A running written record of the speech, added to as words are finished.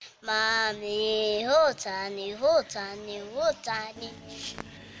Mami, hotani, hotani, hotani.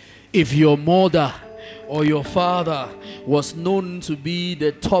 If your mother or your father was known to be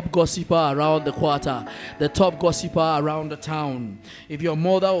the top gossiper around the quarter, the top gossiper around the town, if your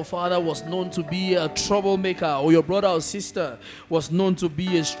mother or father was known to be a troublemaker, or your brother or sister was known to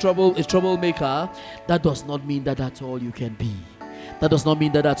be a troublemaker, that does not mean that that's all you can be. That does not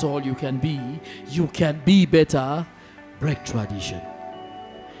mean that that's all you can be. You can be better. Break tradition.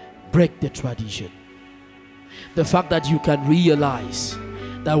 Break the tradition. The fact that you can realize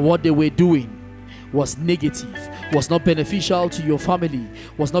that what they were doing was negative, was not beneficial to your family,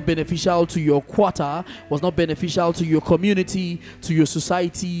 was not beneficial to your quarter, was not beneficial to your community, to your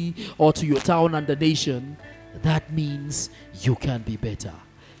society, or to your town and the nation, that means you can be better.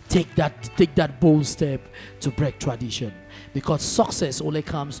 Take that bold step to break tradition, because success only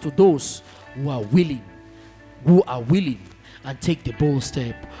comes to those who are willing and take the bold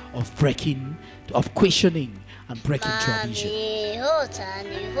step of breaking, of questioning and breaking tradition. Mami,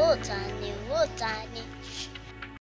 hotani, hotani, hotani.